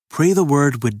Pray the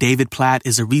Word with David Platt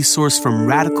is a resource from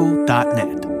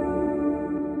radical.net.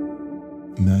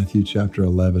 Matthew chapter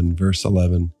 11, verse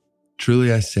 11.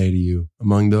 Truly I say to you,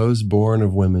 among those born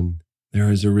of women, there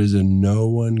has arisen no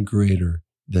one greater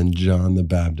than John the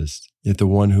Baptist. Yet the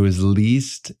one who is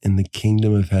least in the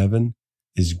kingdom of heaven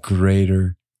is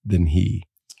greater than he.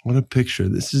 What a picture.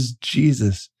 This is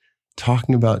Jesus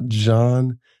talking about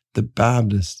John the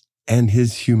Baptist and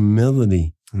his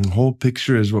humility. And the whole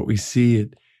picture is what we see at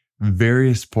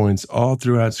various points all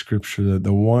throughout Scripture, that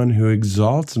the one who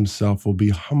exalts himself will be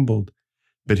humbled,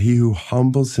 but he who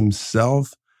humbles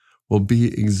himself will be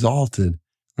exalted,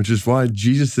 which is why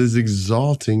Jesus is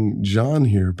exalting John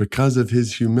here because of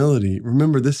his humility.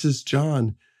 Remember, this is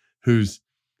John whose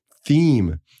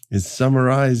theme is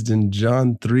summarized in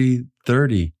John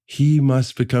 3:30. He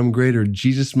must become greater.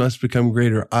 Jesus must become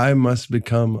greater. I must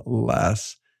become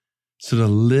less. So to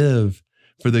live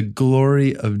for the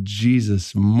glory of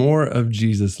Jesus, more of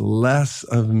Jesus, less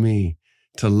of me,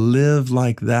 to live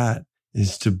like that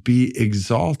is to be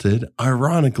exalted,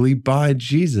 ironically, by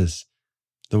Jesus.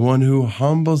 The one who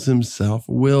humbles himself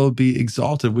will be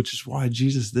exalted, which is why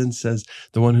Jesus then says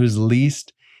the one who's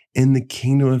least in the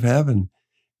kingdom of heaven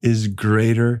is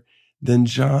greater than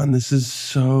John. This is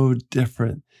so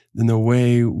different than the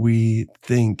way we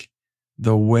think.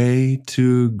 The way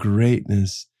to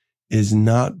greatness is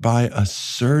not by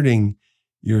asserting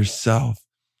yourself,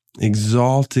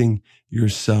 exalting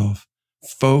yourself,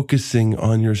 focusing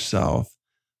on yourself.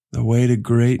 The way to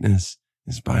greatness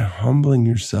is by humbling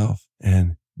yourself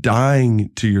and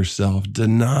dying to yourself,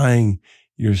 denying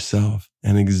yourself,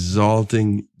 and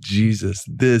exalting Jesus.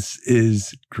 This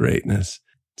is greatness.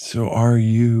 So are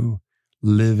you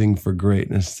living for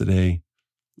greatness today?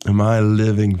 Am I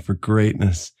living for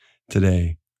greatness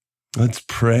today? Let's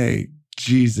pray.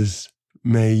 Jesus,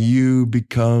 may you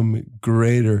become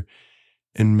greater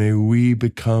and may we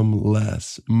become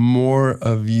less. More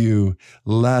of you,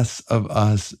 less of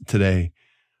us today.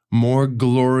 More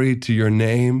glory to your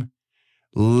name,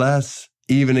 less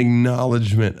even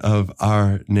acknowledgement of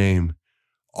our name.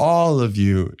 All of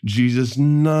you, Jesus,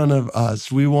 none of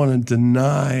us. We want to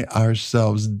deny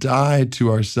ourselves, die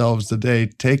to ourselves today,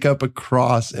 take up a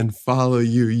cross and follow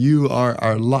you. You are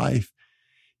our life.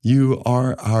 You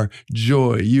are our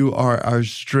joy. You are our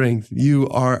strength. You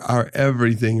are our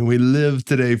everything. And we live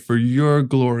today for your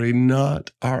glory, not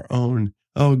our own.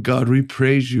 Oh God, we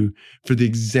praise you for the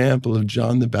example of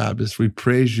John the Baptist. We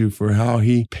praise you for how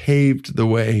he paved the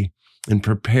way and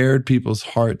prepared people's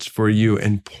hearts for you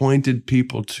and pointed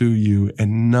people to you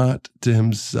and not to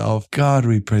himself. God,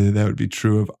 we pray that that would be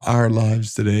true of our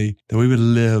lives today, that we would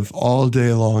live all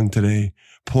day long today,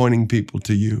 pointing people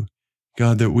to you.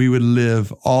 God, that we would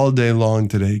live all day long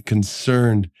today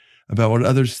concerned about what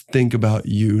others think about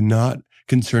you, not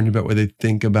concerned about what they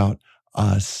think about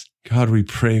us. God, we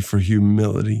pray for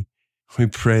humility. We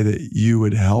pray that you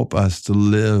would help us to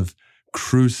live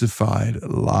crucified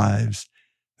lives,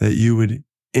 that you would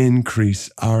increase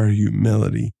our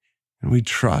humility. And we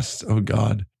trust, oh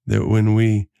God, that when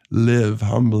we live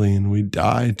humbly and we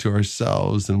die to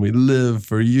ourselves and we live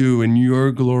for you and your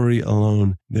glory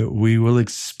alone, that we will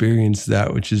experience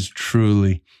that which is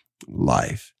truly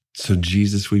life. So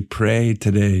Jesus, we pray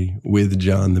today with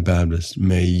John the Baptist,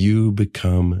 may you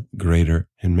become greater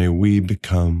and may we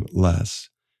become less.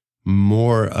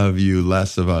 More of you,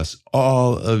 less of us.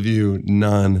 All of you,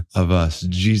 none of us.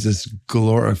 Jesus,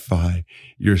 glorify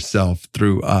yourself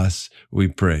through us, we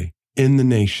pray. In the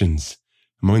nations,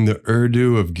 among the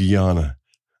Urdu of Guyana,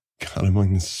 God,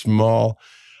 among the small,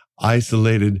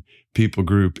 isolated people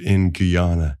group in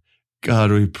Guyana,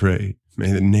 God, we pray,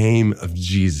 may the name of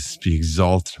Jesus be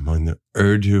exalted among the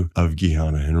Urdu of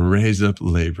Guyana and raise up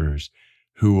laborers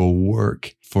who will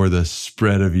work for the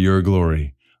spread of your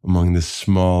glory among the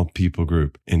small people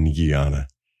group in Guyana.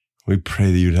 We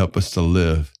pray that you'd help us to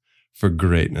live for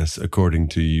greatness according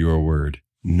to your word,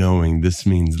 knowing this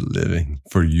means living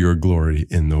for your glory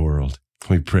in the world.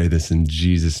 We pray this in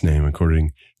Jesus' name,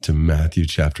 according to Matthew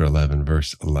chapter 11,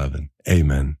 verse 11.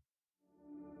 Amen.